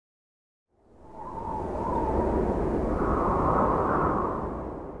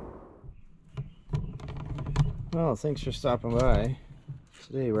Well, thanks for stopping by.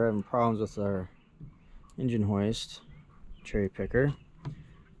 Today we're having problems with our engine hoist cherry picker.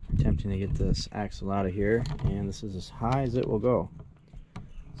 Attempting to get this axle out of here, and this is as high as it will go.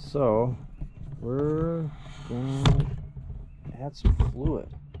 So we're gonna add some fluid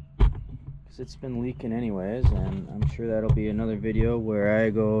because it's been leaking anyways, and I'm sure that'll be another video where I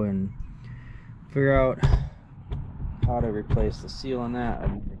go and figure out how to replace the seal on that.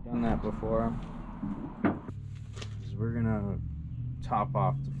 I've never done that before. We're gonna top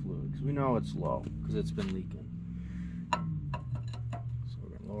off the fluid because we know it's low because it's been leaking. So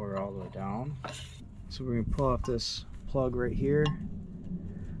we're gonna lower it all the way down. So we're gonna pull off this plug right here,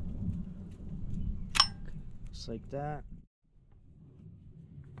 just like that.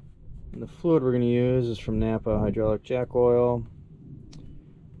 And the fluid we're gonna use is from Napa hydraulic jack oil.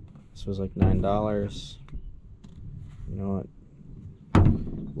 This was like $9. You know what?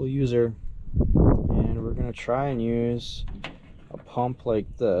 We'll use her. And we're going to try and use a pump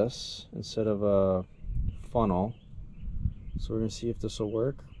like this instead of a funnel. So we're going to see if this will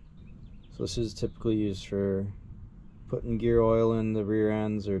work. So this is typically used for putting gear oil in the rear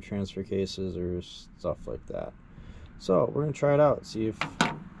ends or transfer cases or stuff like that. So we're going to try it out, see if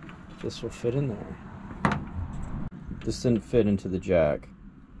this will fit in there. This didn't fit into the jack.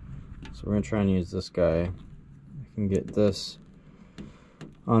 So we're going to try and use this guy. I can get this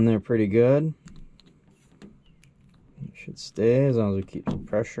on there pretty good. It should stay as long as we keep the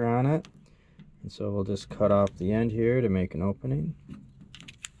pressure on it. And so we'll just cut off the end here to make an opening.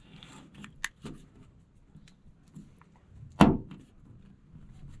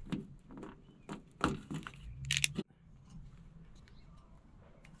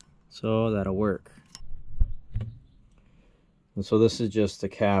 So that'll work. And so this is just a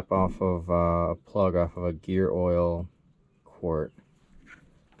cap off of a plug off of a gear oil quart.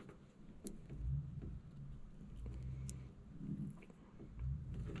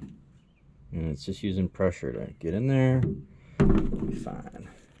 And it's just using pressure to get in there. Be fine.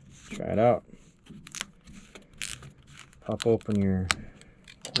 Try it out. Pop open your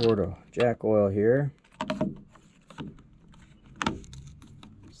quart of jack oil here.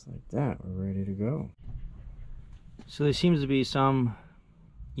 Just like that, we're ready to go. So there seems to be some,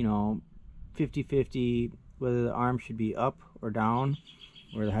 50-50 whether the arm should be up or down,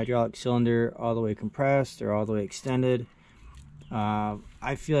 or the hydraulic cylinder all the way compressed or all the way extended.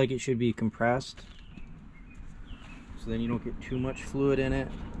 I feel like it should be compressed, so then you don't get too much fluid in it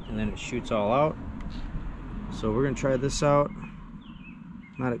and then it shoots all out. So we're going to try this out.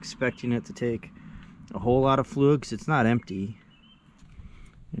 I'm not expecting it to take a whole lot of fluid because it's not empty.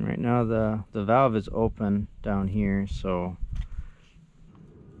 And right now the valve is open down here, so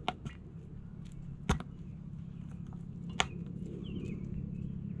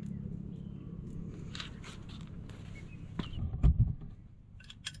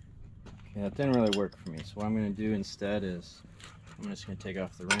yeah, it didn't really work for me. So what I'm going to do instead is I'm just going to take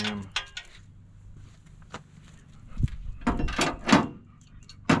off the ram.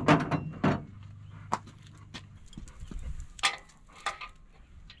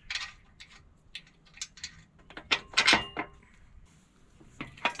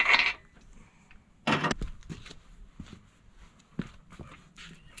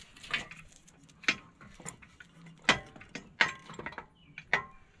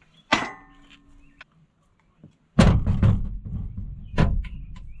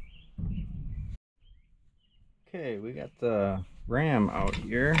 Okay, we got the ram out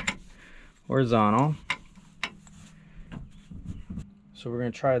here, horizontal. So we're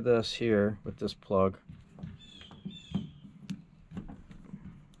going to try this here with this plug.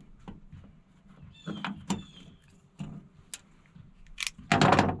 So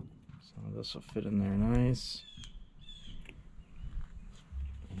this will fit in there nice.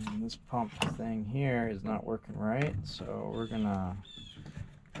 And this pump thing here is not working right, so we're going to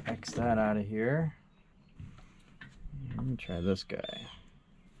X that out of here. Let me try this guy.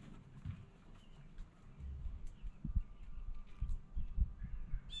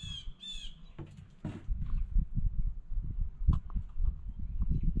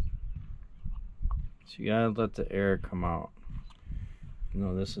 So you gotta let the air come out.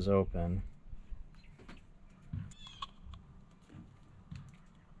 No, this is open.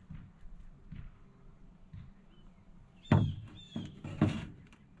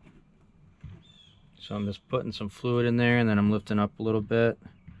 So I'm just putting some fluid in there, and then I'm lifting up a little bit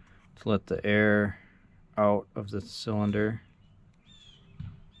to let the air out of the cylinder,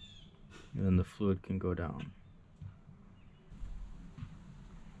 and then the fluid can go down.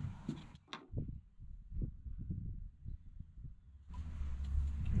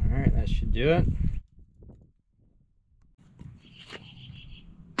 Alright, that should do it.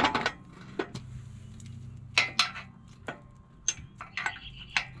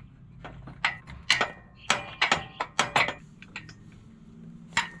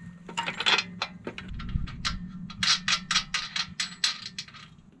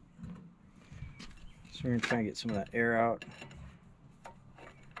 So we're gonna try and get some of that air out.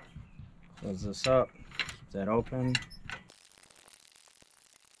 Close this up, keep that open.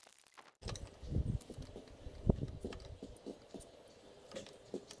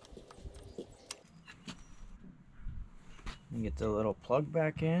 And get the little plug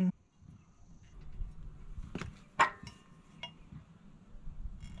back in.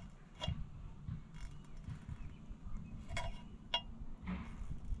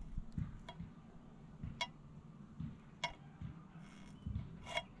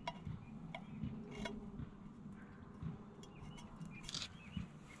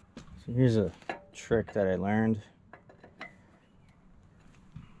 So here's a trick that I learned.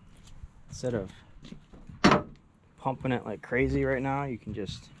 Instead of pumping it like crazy right now, you can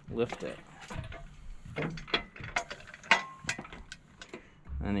just lift it. And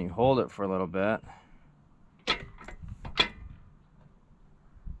then you hold it for a little bit. And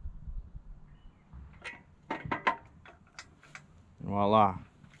voila.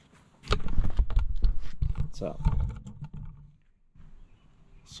 It's up.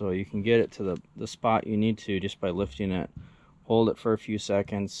 So you can get it to the spot you need to just by lifting it. Hold it for a few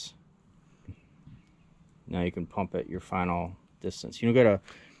seconds. Now you can pump it your final distance. You don't gotta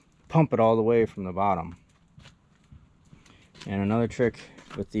pump it all the way from the bottom. And another trick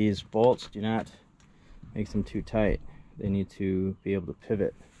with these bolts, do not make them too tight. They need to be able to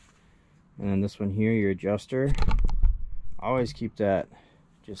pivot. And then this one here, your adjuster, always keep that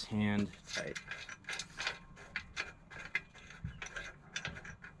just hand tight.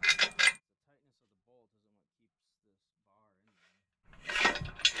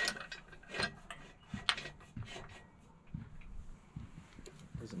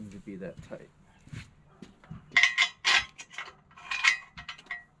 Doesn't need to be that tight.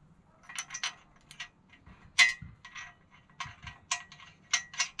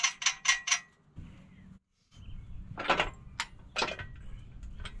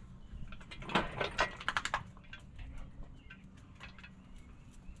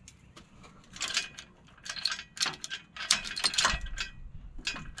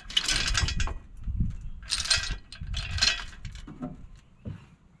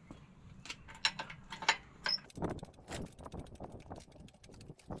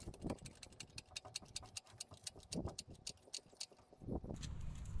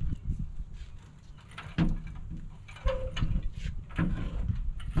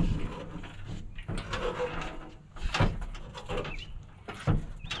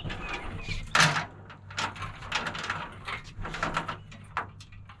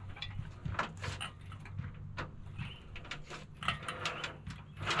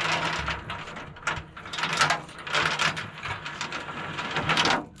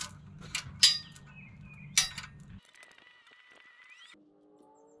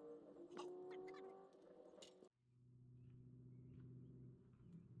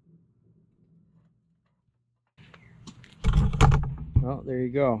 Well, there you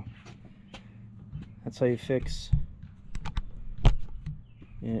go. That's how you fix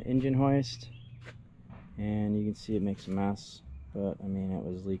engine hoist. And you can see it makes a mess, but I mean it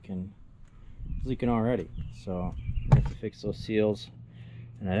was leaking already. So I have to fix those seals,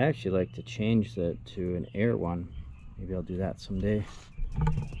 and I'd actually like to change that to an air one. Maybe I'll do that someday.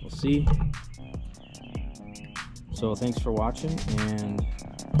 We'll see. So thanks for watching, and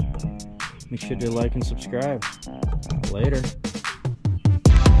make sure to like and subscribe. Later.